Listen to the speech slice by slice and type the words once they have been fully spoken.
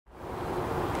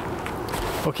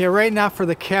Okay, right now for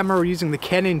the camera we're using the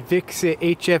Canon Vixia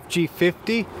HF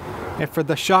G50, and for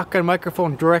the shotgun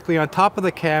microphone directly on top of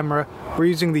the camera we're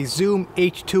using the Zoom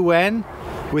H2n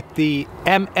with the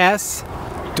MS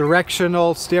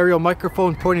directional stereo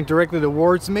microphone pointing directly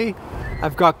towards me.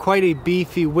 I've got quite a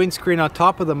beefy windscreen on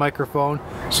top of the microphone,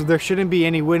 so there shouldn't be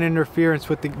any wind interference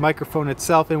with the microphone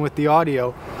itself and with the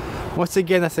audio. Once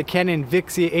again, that's the Canon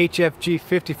Vixia HF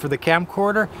G50 for the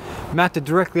camcorder. Mounted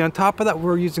directly on top of that,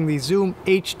 we're using the Zoom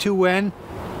H2n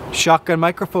shotgun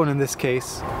microphone in this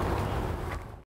case.